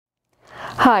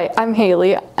Hi, I'm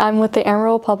Hailey. I'm with the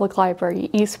Amarillo Public Library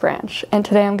East Branch, and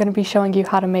today I'm going to be showing you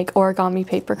how to make origami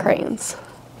paper cranes.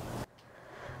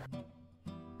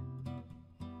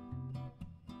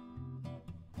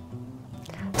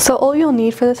 So all you'll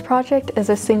need for this project is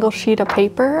a single sheet of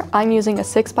paper. I'm using a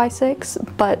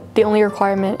 6x6, but the only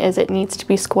requirement is it needs to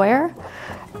be square,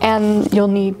 and you'll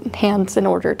need hands in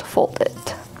order to fold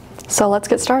it. So let's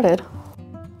get started.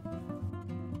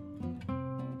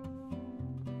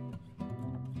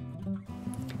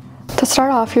 To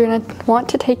start off, you're going to want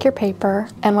to take your paper,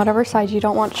 and whatever side you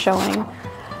don't want showing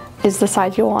is the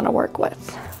side you'll want to work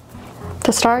with.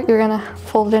 To start, you're going to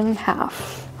fold it in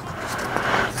half.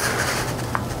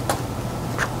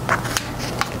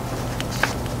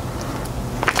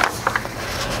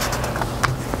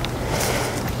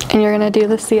 And you're going to do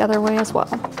this the other way as well.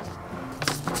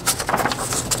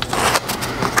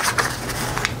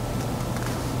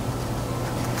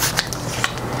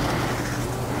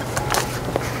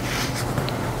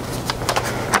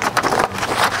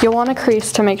 You'll want to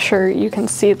crease to make sure you can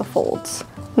see the folds.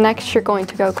 Next, you're going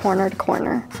to go corner to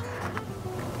corner.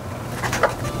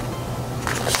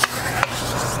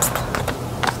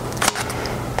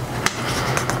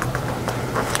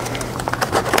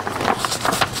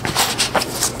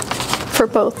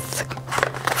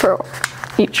 For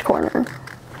each corner.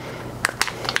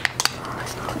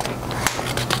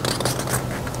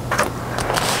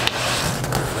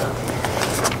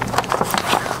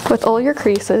 With all your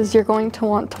creases, you're going to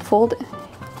want to fold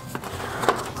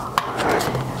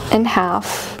in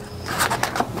half,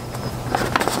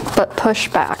 but push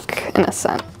back in a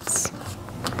sense.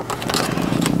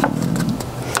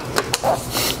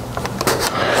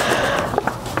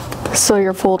 So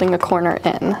you're folding a corner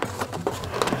in.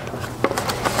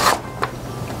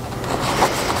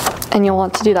 And you'll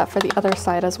want to do that for the other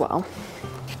side as well.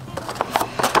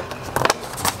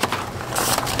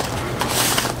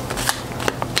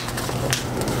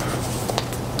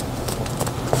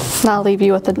 That'll leave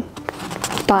you with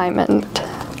a diamond,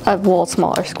 a whole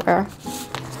smaller square.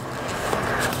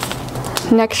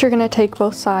 Next, you're going to take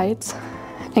both sides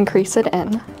and crease it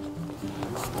in,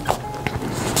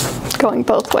 going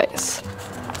both ways.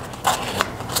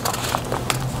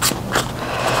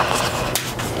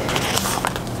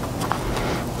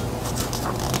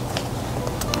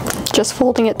 Just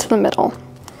folding it to the middle.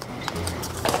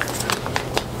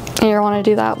 And you want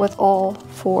to do that with all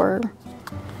 4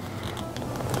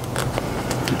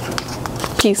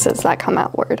 pieces that come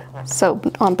outward, so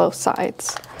on both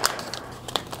sides.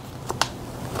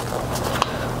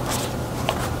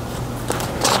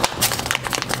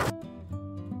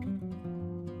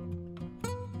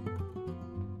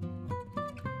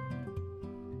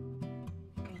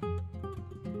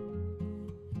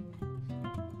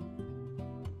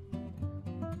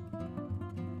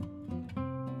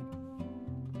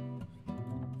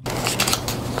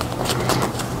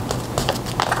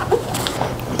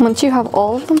 Once you have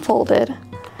all of them folded,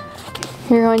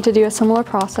 you're going to do a similar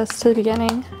process to the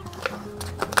beginning,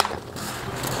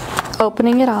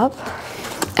 opening it up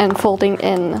and folding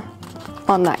in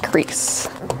on that crease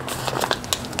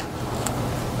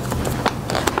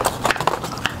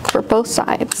for both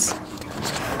sides.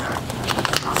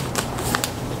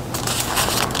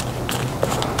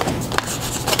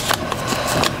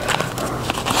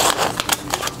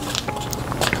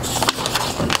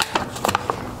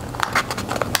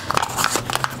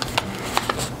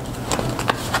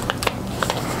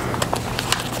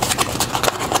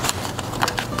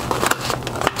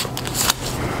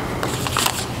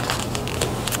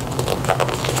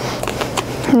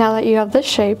 Now that you have this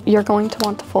shape, you're going to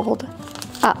want to fold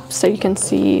up so you can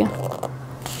see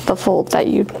the fold that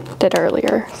you did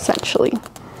earlier, essentially.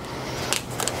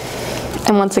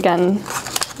 And once again,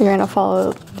 you're going to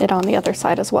follow it on the other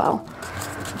side as well.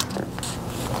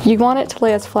 You want it to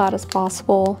lay as flat as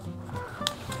possible.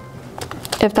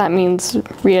 If that means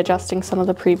readjusting some of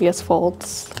the previous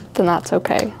folds, then that's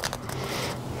okay.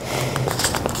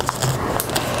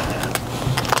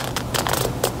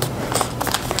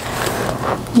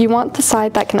 You want the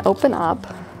side that can open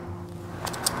up,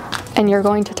 and you're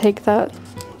going to take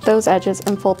those edges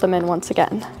and fold them in once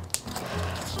again.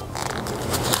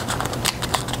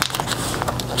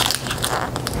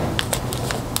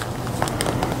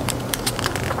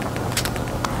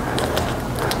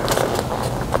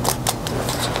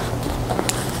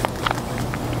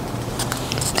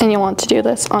 And you want to do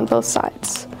this on both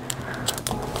sides.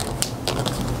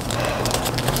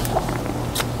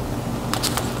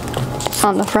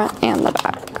 On the front and the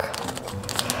back.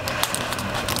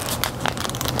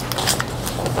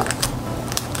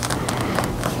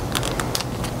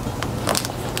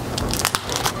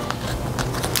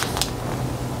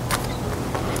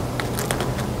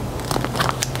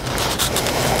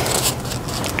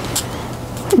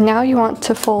 Now you want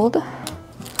to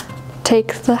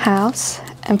take the halves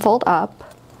and fold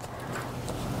up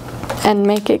and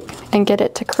get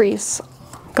it to crease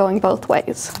going both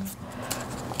ways.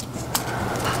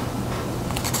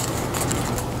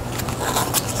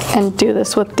 And do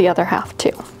this with the other half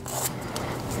too.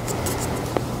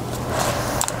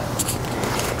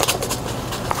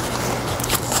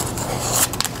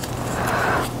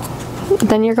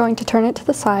 Then you're going to turn it to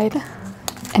the side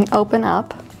and open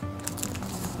up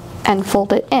and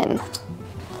fold it in.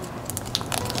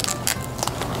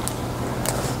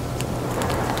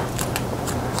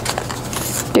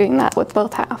 Doing that with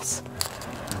both halves.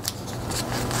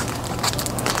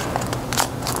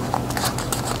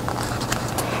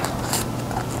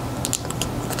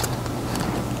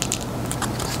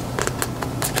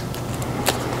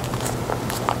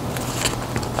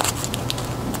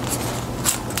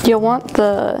 You'll want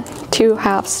the two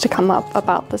halves to come up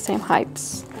about the same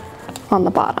heights on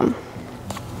the bottom.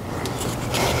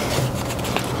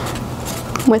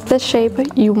 With this shape,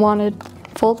 you want to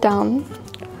fold down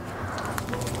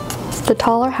the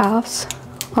taller halves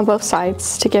on both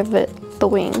sides to give it the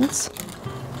wings.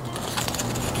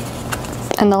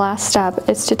 And the last step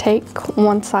is to take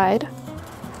one side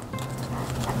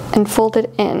and fold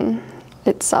it in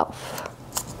itself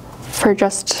for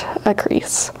just a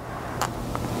crease.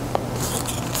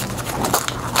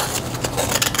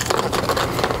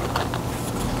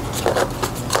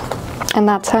 And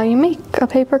that's how you make a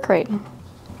paper crane.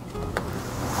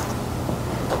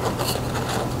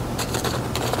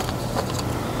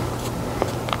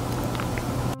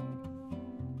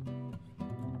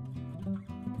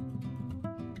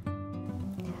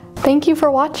 Thank you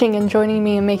for watching and joining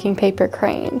me in making paper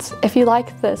cranes. If you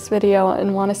like this video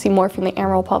and want to see more from the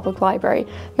Amarillo Public Library,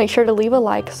 make sure to leave a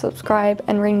like, subscribe,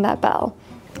 and ring that bell.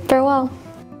 Farewell.